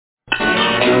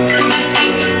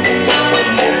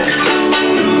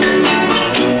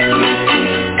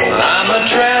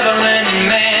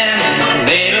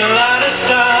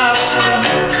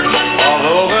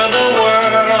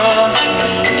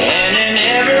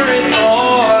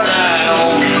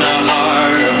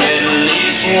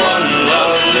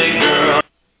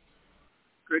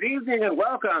evening and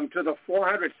welcome to the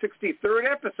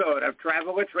 463rd episode of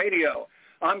Travelwitz Radio.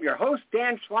 I'm your host,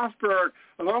 Dan Schlossberg,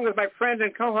 along with my friend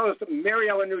and co-host, Mary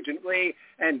Ellen Nugent-Lee,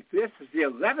 and this is the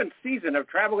 11th season of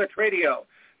Travelwitz Radio,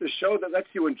 the show that lets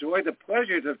you enjoy the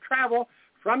pleasures of travel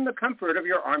from the comfort of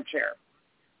your armchair.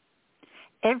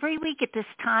 Every week at this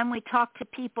time, we talk to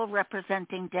people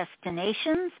representing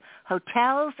destinations,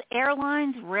 hotels,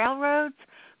 airlines, railroads,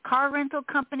 car rental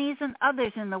companies, and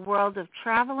others in the world of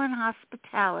travel and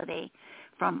hospitality,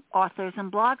 from authors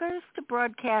and bloggers to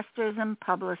broadcasters and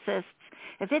publicists.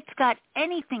 If it's got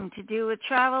anything to do with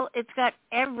travel, it's got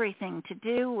everything to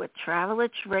do with Travelwitz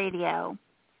Radio.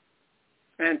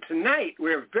 And tonight,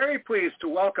 we're very pleased to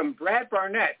welcome Brad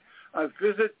Barnett of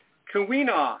Visit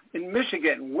Keweenaw in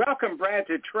Michigan. Welcome, Brad,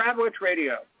 to Travelwitz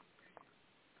Radio.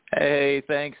 Hey,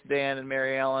 thanks, Dan and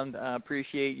Mary Ellen.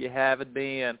 Appreciate you having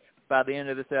me. And by the end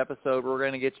of this episode, we're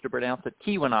going to get you to pronounce it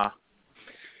Keweenaw.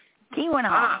 Keweenaw.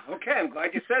 Ah, okay. I'm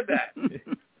glad you said that.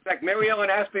 In fact, Mary Ellen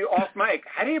asked me off mic,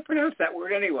 how do you pronounce that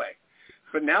word anyway?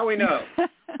 But now we know.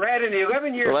 Brad, in the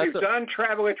 11 years we've done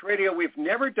Travelwitz Radio, we've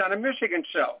never done a Michigan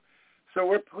show. So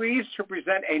we're pleased to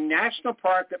present a national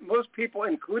park that most people,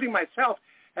 including myself,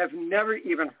 have never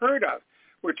even heard of.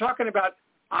 We're talking about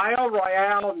Isle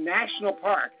Royale National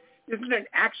Park. Isn't it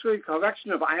actually a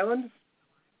collection of islands?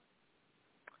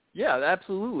 Yeah,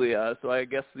 absolutely. So I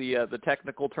guess the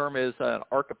technical term is an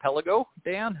archipelago,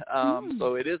 Dan.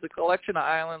 So it is a collection of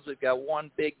islands. We've got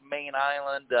one big main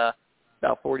island,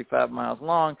 about 45 miles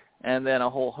long, and then a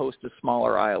whole host of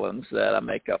smaller islands that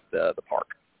make up the park.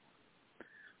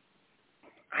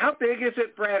 How big is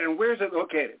it, Brad, and where is it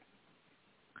located?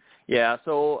 Yeah,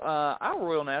 so Isle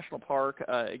Royale National Park,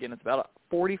 again, it's about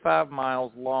 45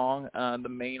 miles long, the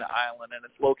main island, and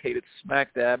it's located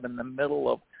smack dab in the middle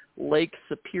of Lake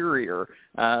Superior.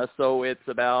 So it's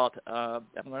about,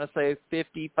 I'm going to say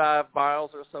 55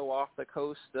 miles or so off the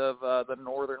coast of the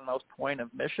northernmost point of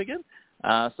Michigan.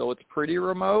 So it's pretty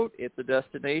remote. It's a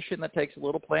destination that takes a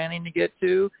little planning to get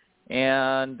to.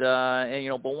 And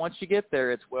but once you get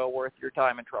there, it's well worth your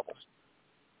time and troubles.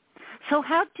 So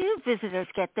how do visitors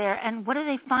get there, and what do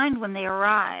they find when they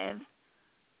arrive?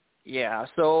 Yeah,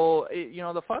 so,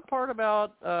 the fun part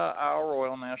about Isle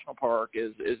Royale National Park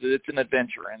is it's an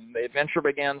adventure, and the adventure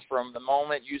begins from the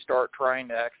moment you start trying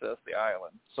to access the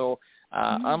island. So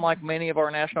unlike many of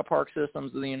our national park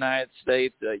systems in the United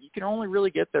States, you can only really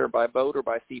get there by boat or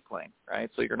by seaplane, right?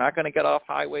 So you're not going to get off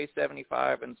Highway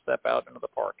 75 and step out into the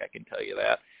park, I can tell you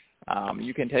that.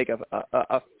 You can take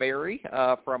a ferry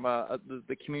from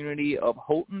the community of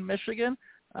Houghton, Michigan,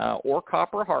 or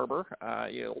Copper Harbor.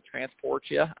 It'll transport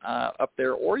you up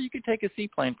there, or you could take a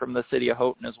seaplane from the city of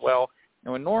Houghton as well.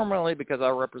 And normally, because I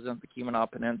represent the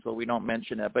Keweenaw Peninsula, we don't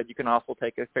mention it, but you can also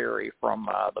take a ferry from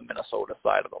the Minnesota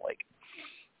side of the lake.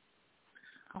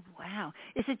 Oh, wow.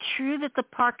 Is it true that the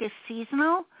park is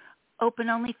seasonal, open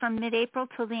only from mid-April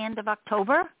till the end of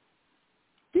October?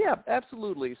 Yeah,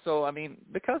 absolutely. So,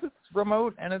 because it's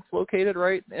remote and it's located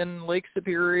right in Lake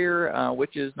Superior,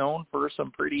 which is known for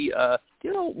some pretty,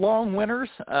 long winters,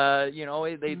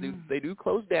 they do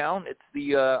close down. It's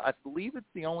I believe it's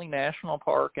the only national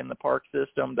park in the park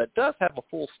system that does have a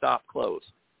full stop close.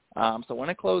 So when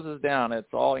it closes down, it's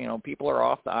all, people are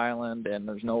off the island and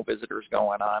there's no visitors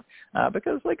going on,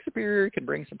 because Lake Superior can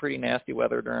bring some pretty nasty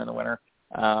weather during the winter.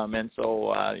 And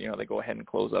so, they go ahead and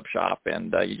close up shop,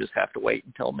 and you just have to wait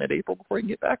until mid-April before you can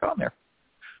get back on there.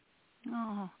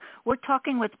 Oh, we're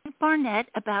talking with Barnett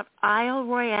about Isle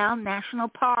Royale National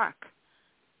Park.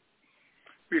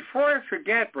 Before I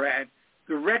forget, Brad,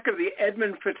 the wreck of the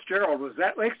Edmund Fitzgerald, was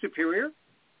that Lake Superior?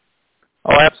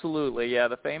 Oh, absolutely. Yeah,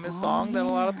 the famous song that a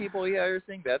lot of people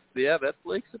sing, that's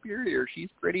Lake Superior. She's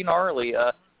pretty gnarly.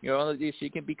 She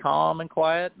can be calm and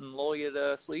quiet and lull you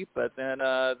to sleep, but then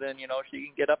she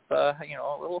can get up, a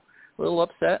little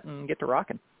upset and get to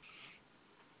rocking.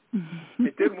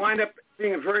 It did wind up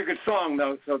being a very good song,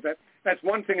 though, so that's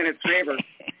one thing in its favor.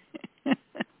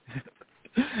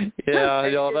 Yeah,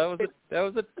 that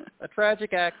was a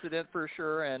tragic accident for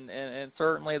sure, and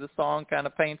certainly the song kind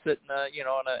of paints it in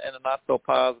a not so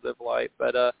positive light.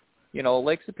 But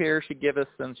Lake Superior should give us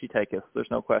and she take us. There's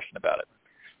no question about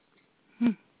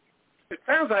it. It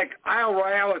sounds like Isle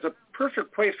Royale is a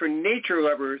perfect place for nature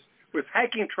lovers with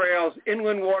hiking trails,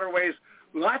 inland waterways,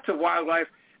 lots of wildlife,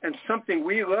 and something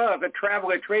we love at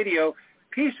Travelwitz Radio,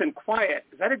 peace and quiet.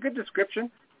 Is that a good description?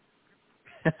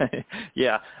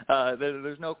 Yeah,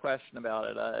 there's no question about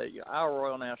it. Isle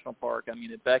Royale National Park,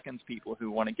 it beckons people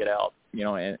who want to get out,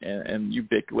 and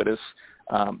ubiquitous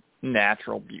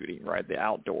natural beauty, right? The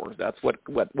outdoors. That's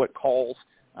what calls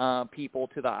people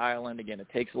to the island. Again, it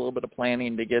takes a little bit of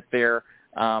planning to get there.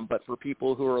 But for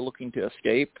people who are looking to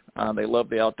escape, they love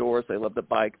the outdoors, they love the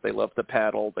bike, they love the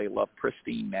paddle, they love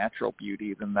pristine natural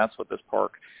beauty, then that's what this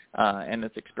park and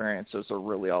its experiences are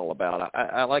really all about.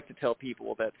 I like to tell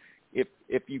people that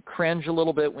if you cringe a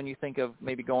little bit when you think of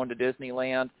maybe going to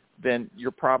Disneyland, then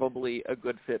you're probably a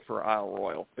good fit for Isle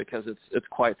Royale, because it's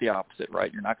quite the opposite,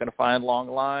 right? You're not going to find long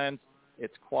lines.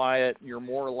 It's quiet. You're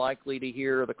more likely to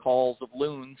hear the calls of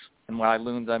loons, and by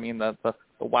loons I mean the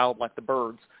wild, like the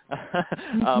birds,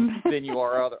 than you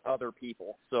are other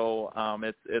people. So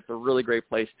it's a really great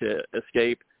place to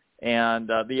escape. And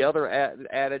the other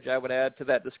adage I would add to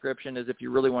that description is if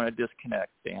you really want to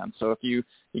disconnect, Dan. So if you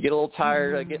get a little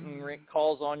tired of getting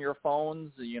calls on your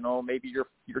phones, maybe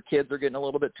your kids are getting a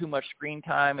little bit too much screen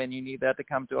time and you need that to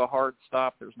come to a hard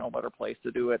stop, there's no better place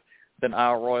to do it than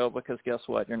Isle Royale, because guess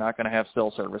what? You're not going to have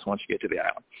cell service once you get to the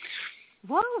island.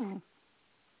 Whoa.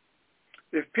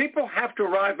 If people have to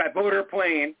arrive by boat or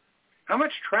plane, how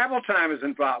much travel time is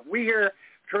involved? We hear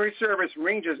ferry service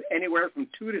ranges anywhere from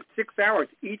 2 to 6 hours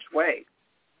each way.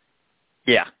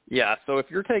 Yeah. So if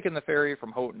you're taking the ferry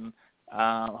from Houghton,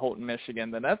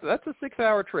 Michigan, then that's a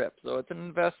 6-hour trip. So it's an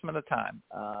investment of time,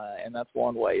 and that's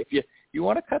one way. If you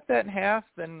want to cut that in half,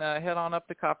 then head on up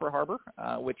to Copper Harbor,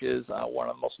 which is one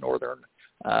of the most northern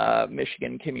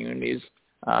Michigan communities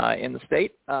in the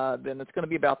state. Then it's going to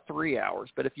be about 3 hours.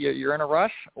 But if you're in a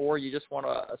rush or you just want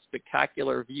a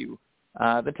spectacular view,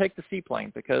 then take the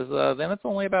seaplane, because then it's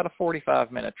only about a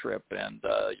 45-minute trip, and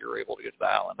you're able to get to the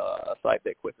island a slight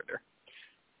bit quicker there.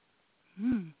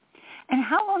 And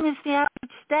how long is the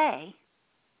average stay?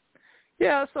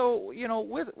 Yeah, so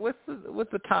with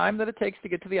the time that it takes to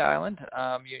get to the island,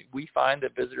 we find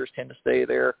that visitors tend to stay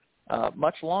there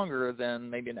much longer than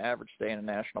maybe an average stay in a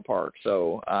national park.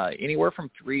 So anywhere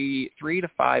from 3 to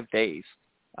 5 days.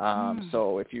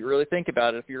 So if you really think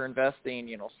about it, if you're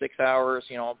investing, 6 hours,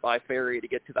 by ferry to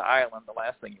get to the island, the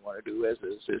last thing you want to do is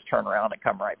turn around and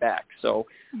come right back. So,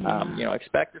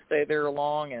 expect to stay there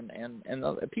long, and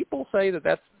people say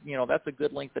that's a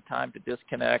good length of time to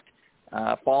disconnect,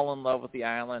 fall in love with the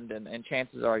island, and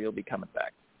chances are you'll be coming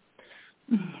back.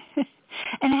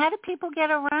 And how do people get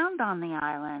around on the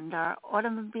island? Are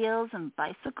automobiles and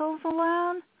bicycles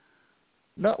allowed?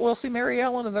 No, well, see, Mary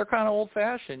Ellen, and they're kind of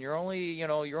old-fashioned. You're only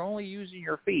using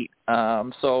your feet.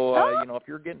 If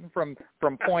you're getting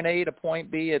from point A to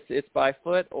point B, it's by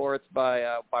foot or it's by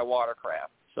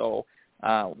watercraft. So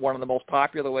one of the most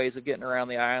popular ways of getting around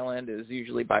the island is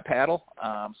usually by paddle.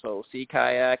 So sea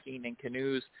kayaking and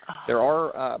canoes. There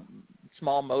are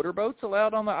small motorboats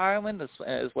allowed on the island,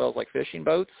 as well as like fishing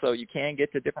boats, so you can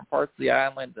get to different parts of the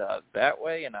island that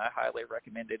way, and I highly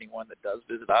recommend anyone that does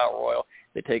visit Isle Royale,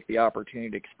 they take the opportunity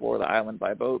to explore the island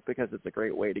by boat, because it's a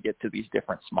great way to get to these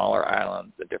different smaller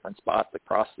islands at different spots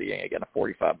across the, again, a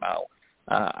 45-mile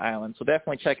island. So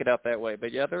definitely check it out that way.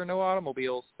 But yeah, there are no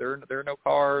automobiles, there are no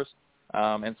cars,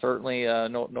 and certainly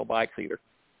no bikes either.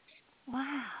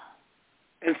 Wow.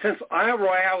 And since Isle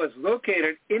Royale is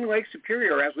located in Lake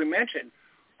Superior, as we mentioned,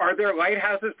 are there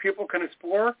lighthouses people can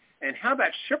explore? And how about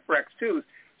shipwrecks, too,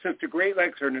 since the Great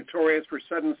Lakes are notorious for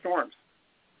sudden storms?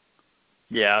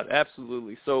 Yeah,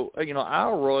 absolutely. So,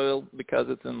 Isle Royale, because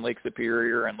it's in Lake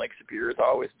Superior, and Lake Superior has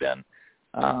always been,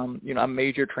 a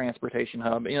major transportation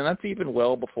hub. That's even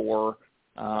well before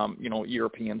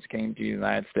Europeans came to the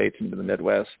United States and to the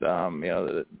Midwest.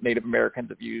 The Native Americans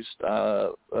have used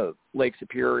Lake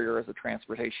Superior as a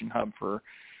transportation hub for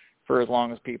as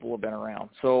long as people have been around.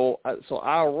 So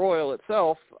Isle Royale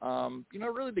itself,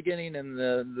 really beginning in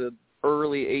the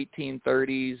early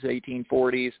 1830s,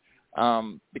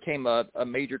 1840s, became a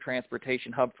major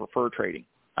transportation hub for fur trading.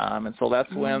 And so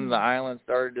that's when the island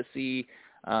started to see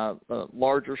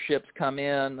larger ships come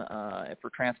in for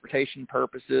transportation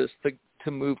purposes to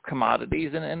move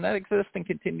commodities, and that exists and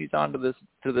continues on to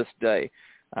this day.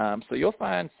 So you'll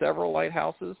find several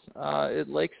lighthouses at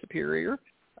Lake Superior,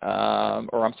 at Isle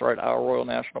Royale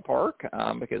National Park,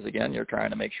 because again, you're trying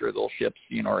to make sure those ships,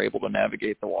 are able to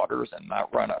navigate the waters and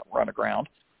not run aground.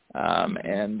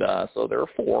 So there are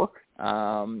 4,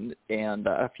 and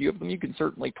a few of them you can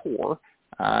certainly tour.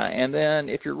 And then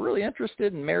if you're really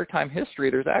interested in maritime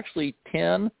history, there's actually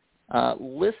 10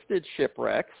 listed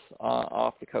shipwrecks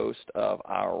off the coast of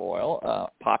Isle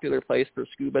Royale, popular place for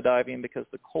scuba diving, because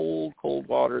the cold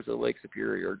waters of Lake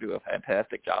Superior do a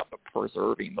fantastic job of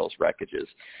preserving those wreckages.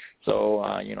 So,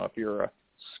 if you're a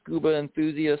scuba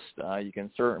enthusiast, you can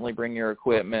certainly bring your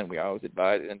equipment. We always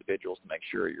advise individuals to make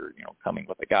sure you're, coming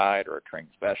with a guide or a trained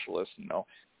specialist,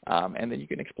 and then you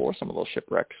can explore some of those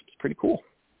shipwrecks. It's pretty cool.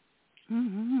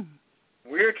 Mm-hmm.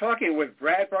 We're talking with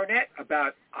Brad Barnett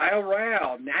about Isle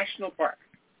Royale National Park.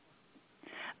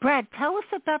 Brad, tell us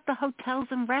about the hotels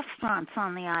and restaurants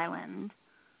on the island.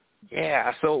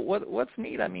 Yeah, so what's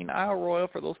neat, I mean, Isle Royale,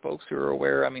 for those folks who are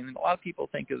aware, I mean, a lot of people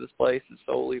think of this place as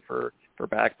solely for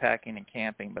backpacking and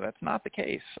camping, but that's not the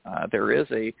case. There is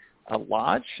a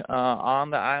lodge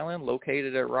on the island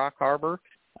located at Rock Harbor,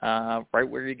 right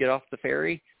where you get off the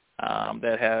ferry,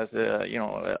 that has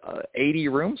 80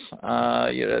 rooms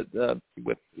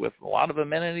with a lot of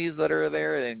amenities that are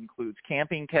there. It includes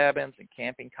camping cabins and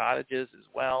camping cottages as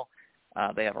well.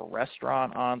 They have a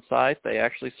restaurant on site. They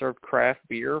actually serve craft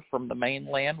beer from the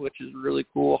mainland, which is really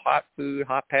cool. Hot food,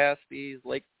 hot pasties,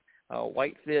 lake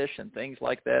whitefish, and things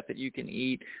like that you can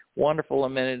eat. Wonderful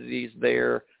amenities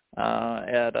there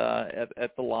at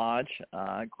the lodge.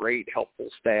 Great, helpful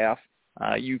staff.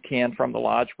 You can, from the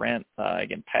lodge, rent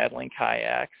again paddling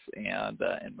kayaks and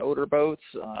motorboats,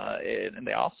 and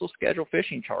they also schedule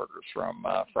fishing charters from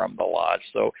the lodge.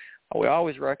 So we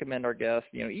always recommend our guests,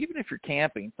 even if you're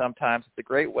camping, sometimes it's a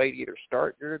great way to either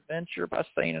start your adventure by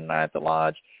staying a night at the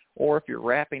lodge, or if you're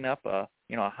wrapping up a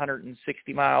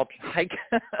 160-mile hike,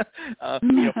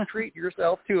 treat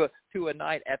yourself to a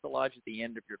night at the lodge at the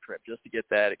end of your trip just to get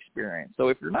that experience. So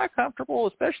if you're not comfortable,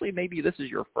 especially maybe this is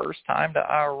your first time to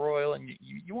Isle Royale and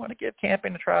you want to give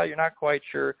camping a try, you're not quite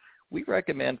sure, we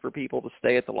recommend for people to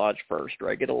stay at the lodge first,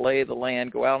 right? Get a lay of the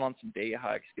land, go out on some day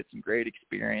hikes, get some great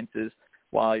experiences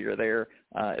while you're there.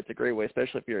 It's a great way,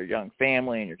 especially if you're a young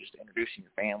family and you're just introducing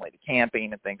your family to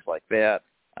camping and things like that.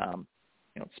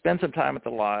 Spend some time at the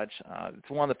lodge. It's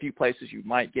one of the few places you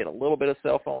might get a little bit of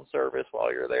cell phone service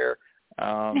while you're there,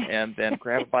 and then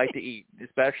grab a bite to eat,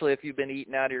 especially if you've been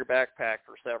eating out of your backpack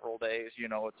for several days.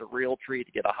 It's a real treat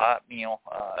to get a hot meal,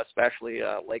 especially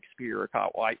Lake Superior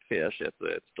caught whitefish.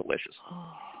 It's delicious.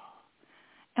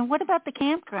 And what about the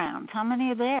campgrounds? How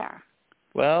many are there?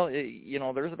 Well,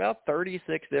 there's about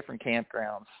 36 different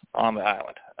campgrounds on the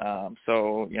island.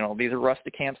 So, these are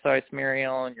rustic campsites, Mary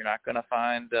Ellen. You're not going to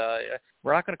find,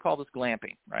 we're not going to call this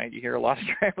glamping, right? You hear a lot of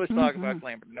travelers talk about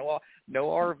glamping. No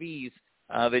RVs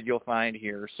that you'll find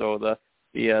here. So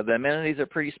the amenities are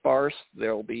pretty sparse.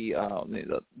 There'll be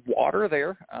the water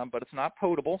there, but it's not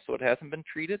potable, so it hasn't been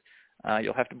treated.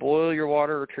 You'll have to boil your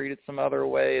water or treat it some other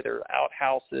way. There are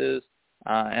outhouses,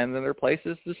 and then there are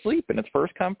places to sleep, and it's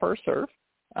first come, first serve.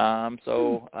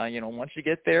 Once you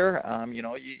get there,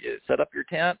 you set up your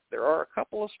tent. There are a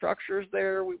couple of structures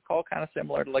there we call kind of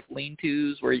similar to like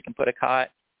lean-tos where you can put a cot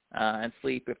and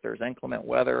sleep if there's inclement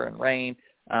weather and rain.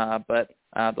 But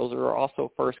those are also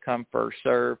first come, first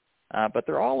serve. But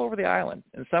they're all over the island.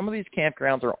 And some of these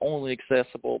campgrounds are only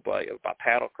accessible by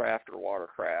paddlecraft or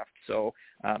watercraft. So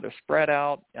they're spread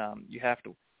out. You have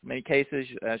to, in many cases,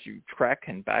 as you trek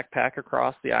and backpack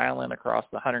across the island, across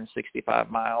the 165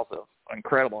 miles of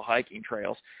incredible hiking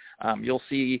trails, you'll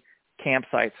see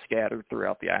campsites scattered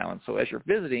throughout the island. So as you're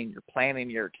visiting, you're planning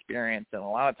your experience, and a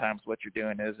lot of times what you're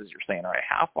doing is you're saying, all right,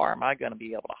 how far am I going to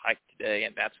be able to hike today?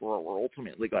 And that's where we're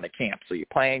ultimately going to camp. So you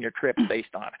plan your trip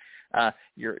based on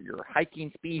your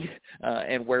hiking speed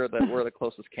and where the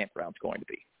closest campground's going to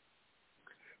be.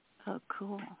 Oh,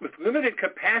 cool. With limited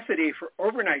capacity for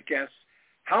overnight guests,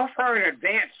 how far in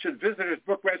advance should visitors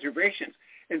book reservations?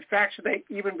 In fact, should they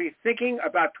even be thinking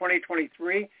about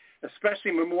 2023,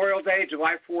 especially Memorial Day,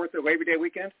 July 4th, or Labor Day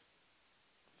weekend?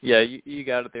 Yeah, you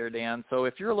got it there, Dan. So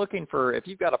if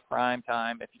you've got a prime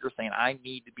time, if you're saying I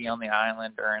need to be on the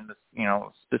island during this,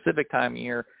 specific time of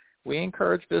year, we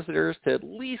encourage visitors to at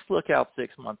least look out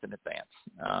 6 months in advance.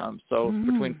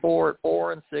 Between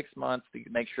 4 and 6 months to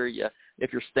make sure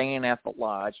if you're staying at the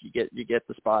lodge, you get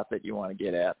the spot that you want to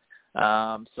get at.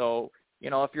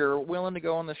 If you're willing to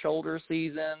go in the shoulder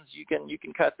seasons, you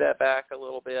can cut that back a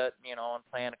little bit, and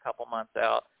plan a couple months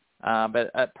out.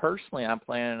 But personally, I'm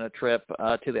planning a trip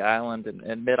to the island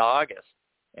in mid-August,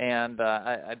 and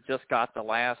I just got the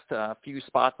last few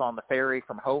spots on the ferry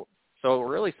from Houghton. So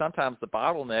really, sometimes the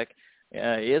bottleneck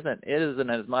isn't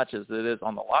as much as it is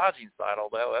on the lodging side,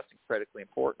 although that's critically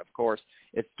important, of course.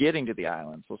 It's getting to the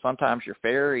island. So sometimes your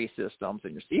ferry systems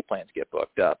and your seaplanes get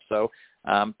booked up. So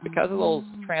because of those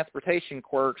transportation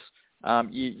quirks,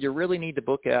 you really need to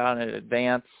book out in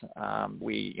advance.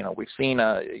 We've seen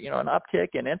an uptick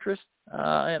in interest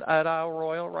at Isle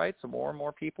Royale, right? So more and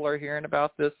more people are hearing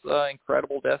about this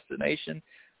incredible destination.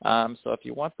 So if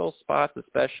you want those spots,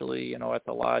 especially at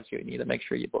the lodge, you need to make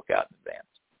sure you book out in advance.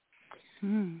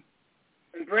 And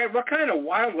Brad, what kind of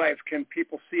wildlife can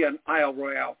people see on Isle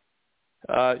Royale?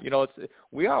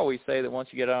 We always say that once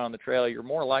you get out on the trail, you're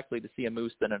more likely to see a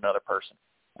moose than another person.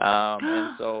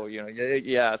 And so,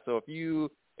 so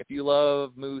if you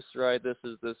love moose, right, this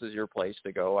is your place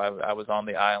to go. I was on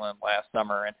the island last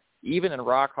summer, and even in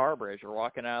Rock Harbor, as you're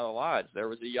walking out of the lodge, there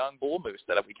was a young bull moose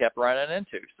that we kept running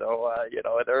into. So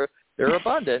they're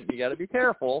abundant. You got to be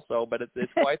careful. So, but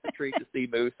it's quite the treat to see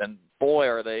moose, and boy,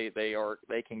 are they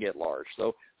can get large.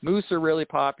 So moose are really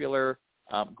popular.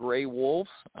 Gray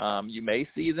wolves, you may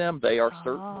see them. They are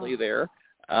certainly there.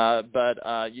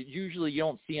 But usually you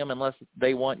don't see them unless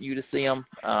they want you to see them.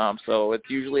 So it's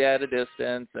usually at a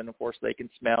distance, and of course they can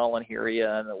smell and hear you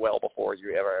and well before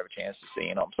you ever have a chance to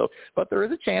see them. So, but there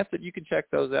is a chance that you can check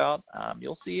those out.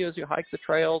 You'll see as you hike the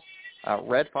trails,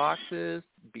 red foxes,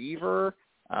 beaver,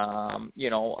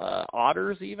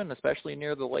 otters even, especially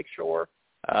near the lakeshore.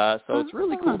 So it's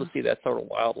really cool to see that sort of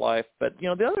wildlife. But the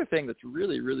other thing that's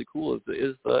really, really cool is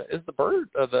the bird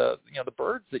the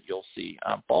birds that you'll see,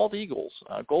 bald eagles,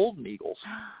 golden eagles,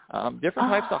 different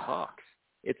types of hawks.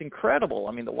 It's incredible.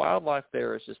 I mean, the wildlife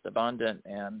there is just abundant,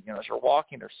 and as you're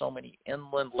walking, there's so many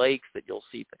inland lakes that you'll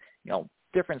see,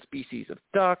 different species of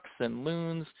ducks and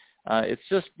loons. It's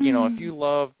just if you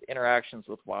love interactions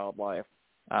with wildlife,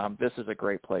 this is a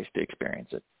great place to experience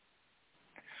it.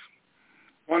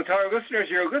 I want to tell our listeners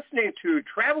you're listening to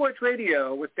Travelers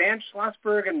Radio with Dan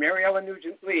Schlossberg and Mary Ellen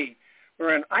Nugent-Lee.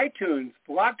 We're on iTunes,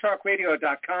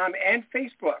 blogtalkradio.com, and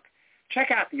Facebook. Check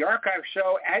out the archive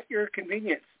show at your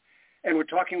convenience. And we're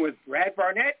talking with Brad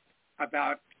Barnett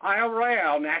about Isle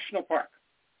Royale National Park.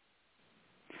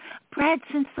 Brad,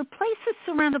 since the place is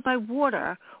surrounded by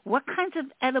water, what kinds of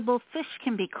edible fish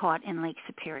can be caught in Lake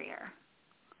Superior?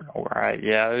 All right.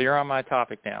 Yeah, you're on my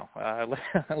topic now. I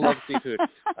love seafood.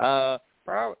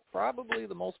 Probably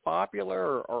the most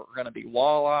popular are going to be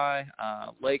walleye,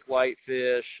 lake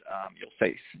whitefish. You'll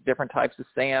see different types of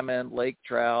salmon, lake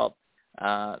trout.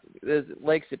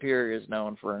 Lake Superior is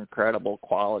known for incredible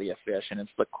quality of fish, and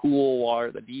it's the cool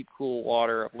water, the deep cool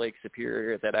water of Lake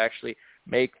Superior that actually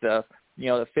make the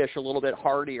fish a little bit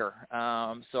hardier.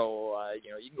 You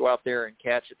can go out there and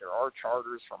catch it. There are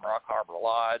charters from Rock Harbor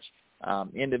Lodge.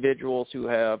 Individuals who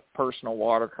have personal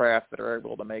watercraft that are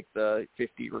able to make the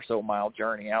 50 or so mile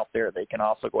journey out there, they can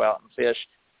also go out and fish.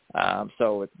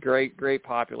 So it's great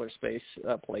popular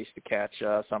place to catch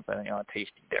something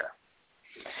tasty there.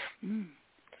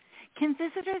 Can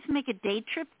visitors make a day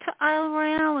trip to Isle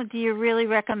Royale, or do you really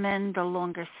recommend a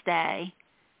longer stay?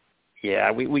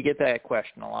 Yeah, we get that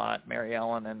question a lot, Mary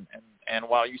Ellen, and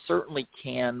while you certainly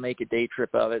can make a day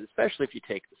trip of it, especially if you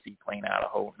take the seaplane out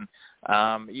of Houghton,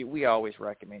 we always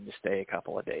recommend you stay a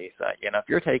couple of days. If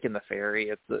you're taking the ferry,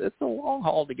 it's a long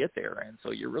haul to get there, and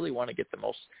so you really want to get the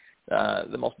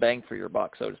most bang for your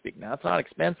buck, so to speak. Now, it's not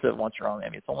expensive once you're on. I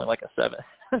mean, it's only like a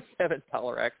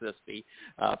 $7 access fee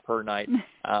per night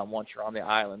once you're on the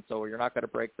island, so you're not going to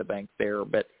break the bank there,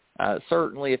 but.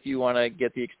 Certainly, if you want to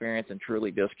get the experience and truly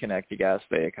disconnect, you got to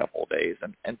stay a couple of days.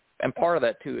 And part of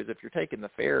that, too, is if you're taking the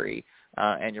ferry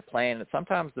and you're planning it,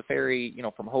 sometimes the ferry,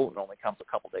 from Houghton only comes a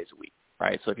couple of days a week,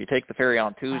 right? So if you take the ferry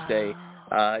on Tuesday,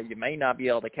 you may not be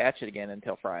able to catch it again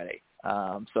until Friday.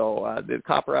 The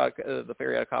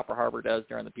ferry out of Copper Harbor does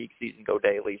during the peak season go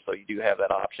daily, so you do have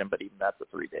that option, but even that's a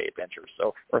 3-day adventure,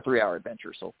 or 3-hour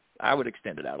adventure. So I would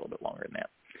extend it out a little bit longer than that.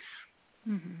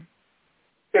 Mm-hmm.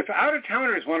 If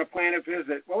out-of-towners want to plan a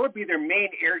visit, what would be their main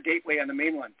air gateway on the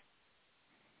mainland?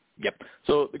 Yep.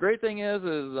 So the great thing is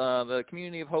the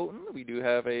community of Houghton, we do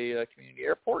have a community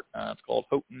airport. It's called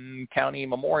Houghton County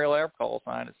Memorial Airport, call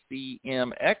sign is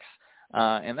CMX,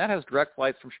 and that has direct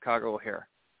flights from Chicago O'Hare.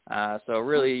 So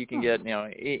really you can get,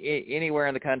 anywhere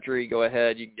in the country, go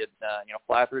ahead, you can get,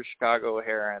 fly through Chicago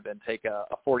O'Hare and then take a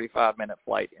 45-minute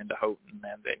flight into Houghton,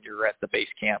 and then you're at the base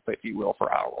camp, if you will,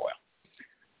 for Isle Royale.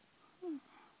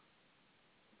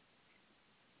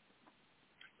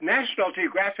 National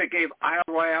Geographic gave Isle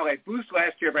Royale a boost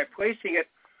last year by placing it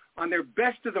on their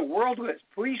Best of the World list.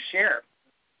 Please share.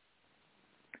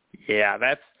 Yeah,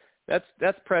 that's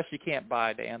press you can't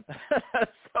buy, Dan.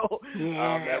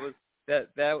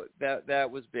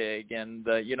 That was big, and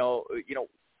Isle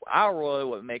Royale,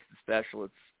 what makes it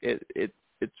special,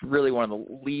 it's really one of the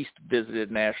least visited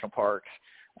national parks.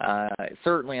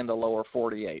 Certainly in the lower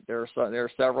 48. There are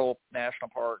several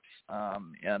national parks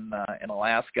in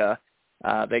Alaska.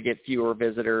 They get fewer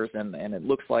visitors, and it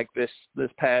looks like this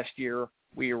past year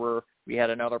we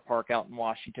had another park out in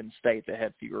Washington State that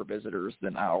had fewer visitors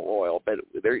than Isle Royale, but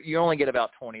you only get about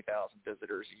 20,000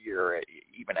 visitors a year,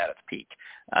 even at its peak.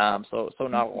 So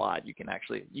not a lot. You can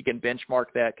benchmark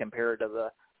that compared to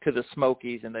the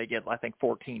Smokies, and they get, I think,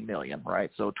 14 million, right?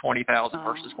 So 20,000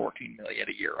 versus 14 million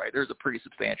a year, right? There's a pretty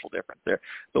substantial difference there.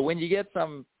 But when you get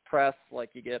some press like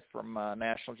you get from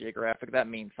National Geographic, that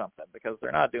means something, because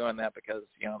they're not doing that because,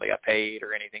 they got paid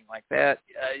or anything like that.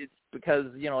 It's because,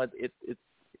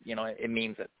 it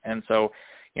means it. And so,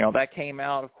 that came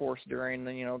out, of course, during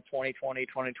the, 2020,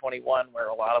 2021, where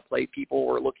a lot of people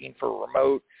were looking for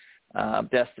remote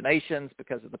destinations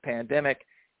because of the pandemic.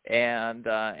 And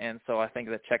so I think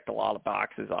that checked a lot of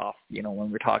boxes off,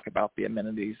 when we talk about the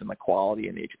amenities and the quality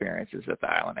and the experiences that the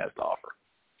island has to offer.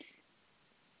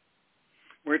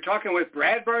 We're talking with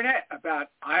Brad Barnett about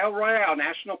Isle Royale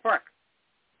National Park.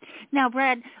 Now,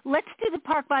 Brad, let's do the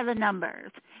park by the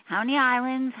numbers. How many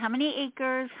islands, how many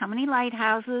acres, how many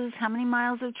lighthouses, how many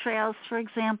miles of trails, for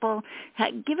example?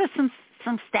 Give us some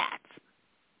stats.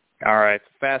 All right,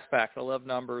 fast facts. I love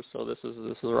numbers, so this is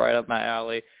right up my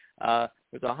alley.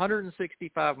 There's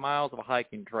 165 miles of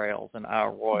hiking trails in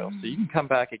Isle Royale, so you can come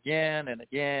back again and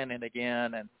again and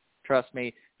again, and trust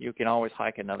me, you can always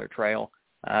hike another trail.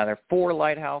 There are 4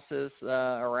 lighthouses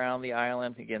around the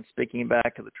island, again, speaking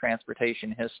back to the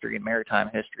transportation history and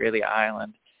maritime history of the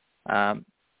island.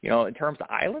 In terms of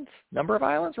islands, number of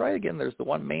islands, right? Again, there's the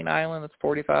one main island that's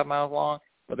 45 miles long,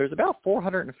 but there's about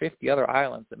 450 other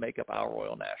islands that make up Isle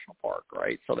Royale National Park,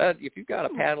 right? So that if you've got a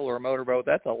paddle or a motorboat,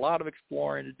 that's a lot of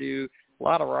exploring to do, a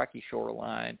lot of rocky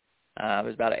shoreline.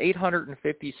 There's about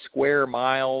 850 square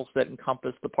miles that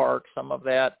encompass the park. Some of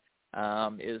that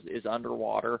is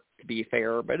underwater, to be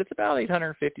fair, but it's about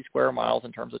 850 square miles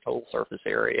in terms of total surface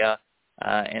area.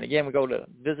 And again, we go to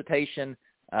visitation,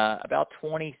 about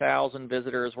 20,000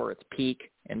 visitors were its peak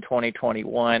in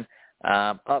 2021,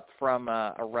 up from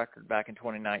a record back in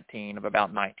 2019 of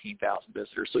about 19,000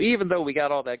 visitors. So even though we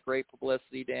got all that great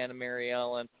publicity, Dan and Mary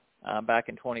Ellen, back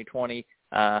in 2020,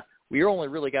 we only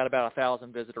really got about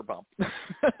 1,000 visitor bump so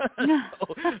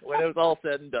when it was all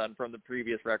said and done from the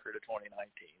previous record of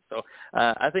 2019. So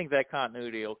I think that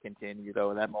continuity will continue,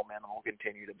 though, and that momentum will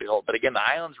continue to build. But again, the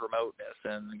island's remoteness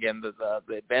and, again,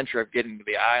 the adventure of getting to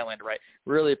the island, right,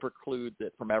 really precludes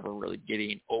it from ever really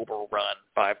getting overrun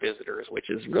by visitors, which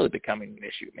is really becoming an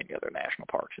issue in many other national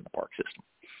parks in the park system.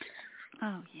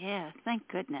 Oh, yeah, thank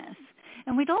goodness.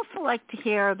 And we'd also like to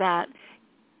hear about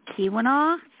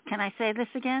Keweenaw. Can I say this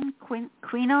again?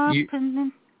 Keweenaw?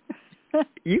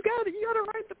 You got it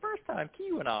right the first time.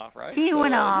 Keweenaw, right?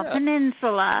 Keweenaw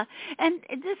Peninsula. And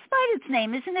despite its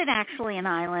name, isn't it actually an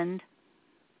island?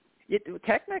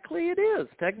 Technically it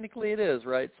is,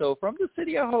 right? So from the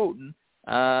city of Houghton,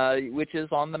 which is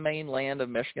on the mainland of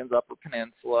Michigan's Upper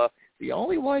Peninsula, the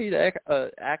only way to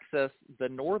access the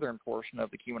northern portion of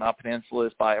the Keweenaw Peninsula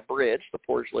is by a bridge, the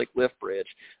Portage Lake Lift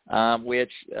Bridge,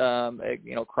 which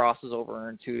crosses over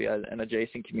into an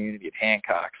adjacent community of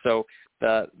Hancock. So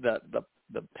the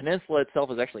peninsula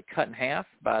itself is actually cut in half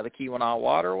by the Keweenaw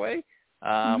Waterway,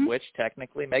 which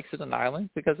technically makes it an island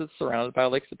because it's surrounded by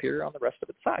Lake Superior on the rest of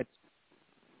its sides.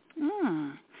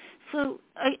 So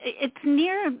it's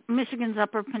near Michigan's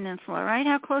Upper Peninsula, right?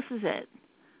 How close is it?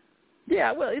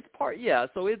 Yeah, well, it's part. Yeah,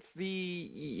 so it's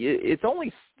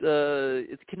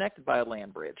connected by a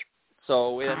land bridge.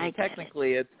 So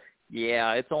technically,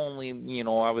 it's only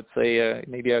I would say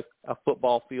maybe a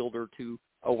football field or two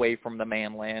away from the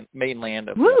mainland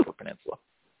of the Upper Peninsula.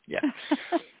 Yeah.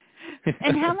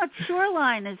 And how much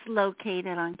shoreline is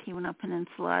located on Keweenaw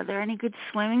Peninsula? Are there any good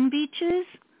swimming beaches?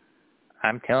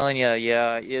 I'm telling you,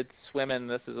 yeah, it's swimming.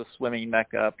 This is a swimming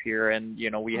mecca up here, and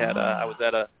we had I was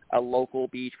at a local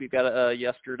beach. We've got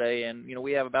yesterday, and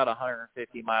we have about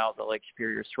 150 miles of Lake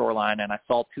Superior shoreline, and I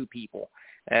saw 2 people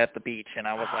at the beach, and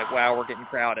I was like, wow, we're getting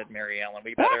crowded, Mary Ellen.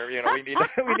 We better, we need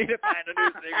to find a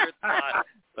new favorite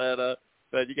spot.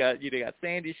 But you got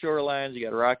sandy shorelines, you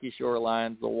got rocky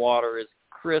shorelines. The water is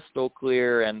crystal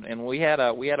clear, and we had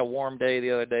a warm day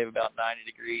the other day of about 90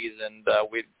 degrees, and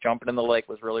jumping in the lake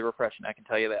was really refreshing, I can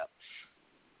tell you that.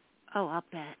 Oh, I'll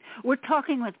bet. We're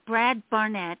talking with Brad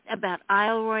Barnett about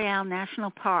Isle Royale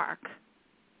National Park.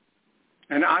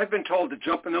 And I've been told to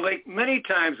jump in the lake many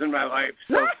times in my life,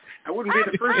 so I wouldn't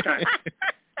be the first time.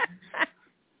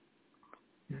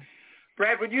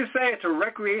 Brad, would you say it's a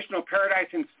recreational paradise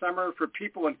in summer for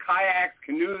people in kayaks,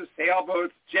 canoes,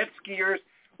 sailboats, jet skiers,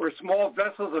 or small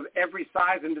vessels of every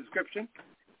size and description?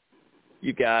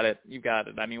 You got it.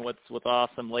 I mean, what's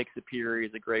awesome, Lake Superior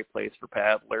is a great place for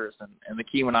paddlers, and the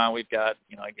Keweenaw, we've got,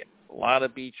 again, a lot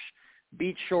of beach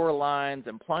shorelines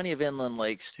and plenty of inland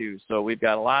lakes too. So we've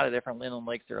got a lot of different inland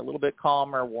lakes that are a little bit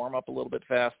calmer, warm up a little bit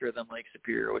faster than Lake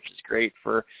Superior, which is great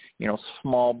for,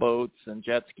 small boats and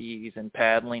jet skis and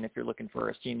paddling if you're looking for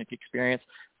a scenic experience.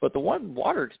 But the one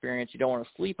water experience you don't want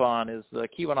to sleep on is the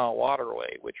Keweenaw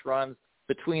Waterway, which runs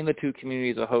between the 2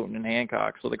 communities of Houghton and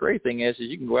Hancock. So the great thing is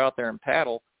you can go out there and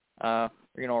paddle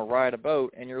or ride a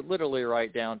boat, and you're literally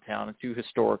right downtown in two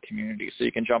historic communities. So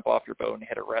you can jump off your boat and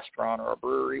hit a restaurant or a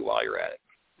brewery while you're at it.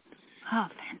 Oh,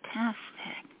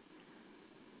 fantastic.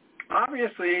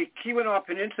 Obviously, Keweenaw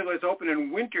Peninsula is open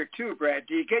in winter too, Brad.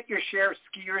 Do you get your share of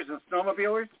skiers and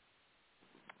snowmobilers?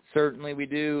 Certainly we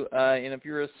do. And if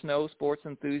you're a snow sports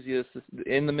enthusiast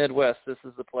in the Midwest, this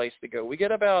is the place to go. We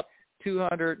get about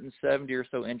 270 or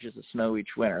so inches of snow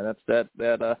each winter. That's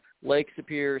that Lake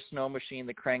Superior snow machine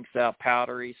that cranks out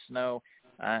powdery snow.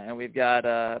 And we've got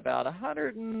about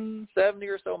 170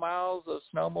 or so miles of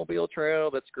snowmobile trail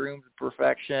that's groomed to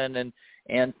perfection,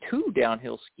 and two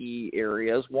downhill ski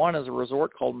areas. One is a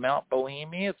resort called Mount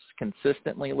Bohemia. It's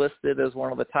consistently listed as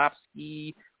one of the top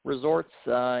ski resorts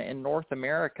in North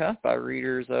America by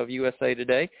readers of USA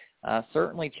Today.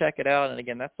 Certainly check it out. And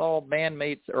again, that's all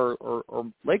man-made or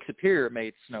Lake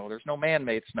Superior-made snow. There's no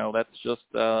man-made snow. That's just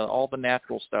all the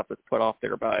natural stuff that's put off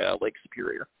there by Lake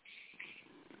Superior.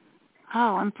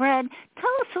 Oh, and Brad,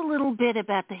 tell us a little bit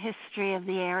about the history of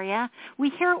the area. We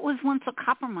hear it was once a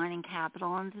copper mining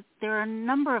capital, and there are a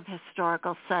number of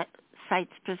historical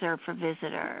sites preserved for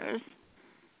visitors.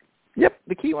 Yep,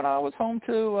 the Keweenaw was home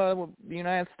to the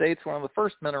United States, one of the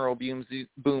first mineral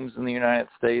booms in the United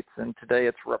States, and today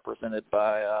it's represented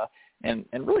by and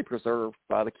really preserved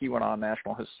by the Keweenaw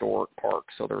National Historic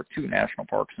Park. So there are two national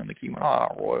parks in the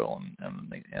Keweenaw, Royal and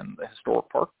the Historic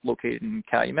Park located in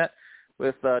Calumet,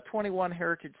 with 21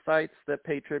 heritage sites that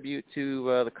pay tribute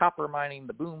to the copper mining,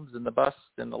 the booms and the busts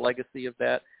and the legacy of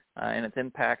that, and its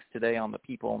impacts today on the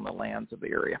people and the lands of the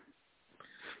area.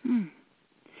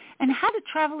 And how do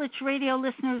Travel Itch Radio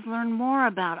listeners learn more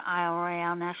about Isle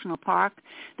Royale National Park,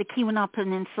 the Keweenaw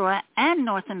Peninsula, and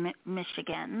northern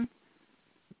Michigan?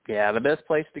 Yeah, the best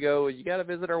place to go is you got to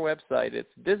visit our website.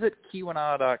 It's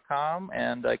visitkeweenaw.com,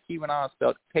 and Keweenaw is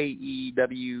spelled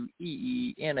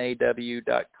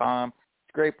KEWEENAW.com. It's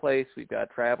a great place. We've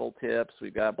got travel tips,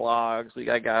 we've got blogs, we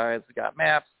got guides, we got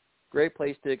maps. Great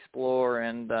place to explore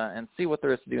and see what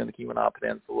there is to do in the Keweenaw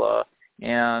Peninsula,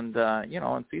 and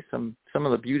and see some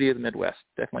of the beauty of the Midwest.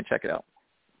 Definitely check it out.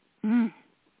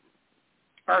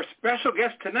 Our special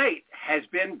guest tonight has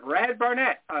been Brad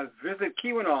Barnett of Visit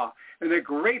Keweenaw in the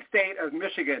great state of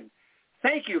Michigan.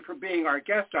 Thank you for being our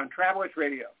guest on Travel Itch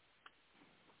Radio.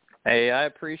 Hey, I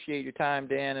appreciate your time,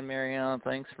 Dan and Marianne.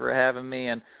 Thanks for having me.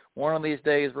 And one of these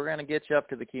days, we're going to get you up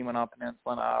to the Keweenaw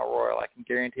Peninsula and Isle Royale. I can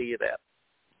guarantee you that.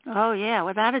 Oh, yeah,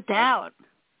 without a doubt.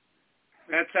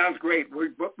 That sounds great. We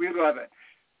love it.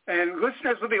 And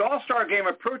listeners, with the All-Star Game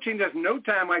approaching, there's no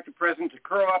time like the present to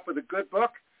curl up with a good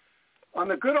book. On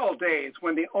the good old days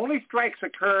when the only strikes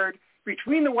occurred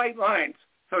between the white lines.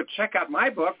 So check out my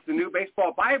book, The New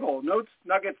Baseball Bible, Notes,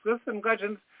 Nuggets, Lists, and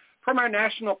Legends from our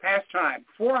national pastime.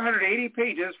 480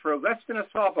 pages for less than a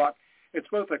sawbuck. It's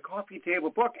both a coffee table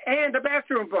book and a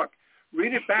bathroom book.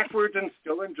 Read it backwards and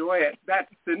still enjoy it. That's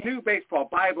The New Baseball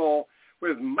Bible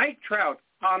with Mike Trout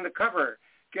on the cover.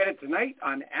 Get it tonight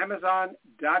on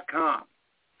Amazon.com.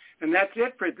 And that's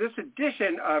it for this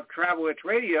edition of Travel Itch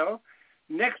Radio.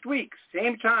 Next week,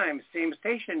 same time, same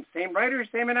station, same writers,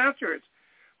 same announcers.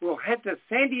 We'll head to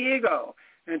San Diego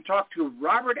and talk to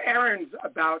Robert Aarons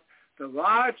about the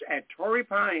Lodge at Torrey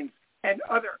Pines and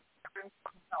other.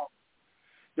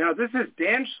 Now, this is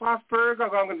Dan Schlossberg,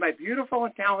 along with my beautiful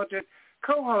and talented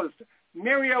co-host,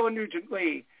 Mary Ellen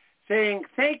Nugent-Lee, saying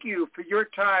thank you for your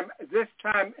time this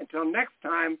time. Until next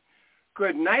time,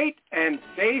 good night and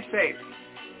stay safe.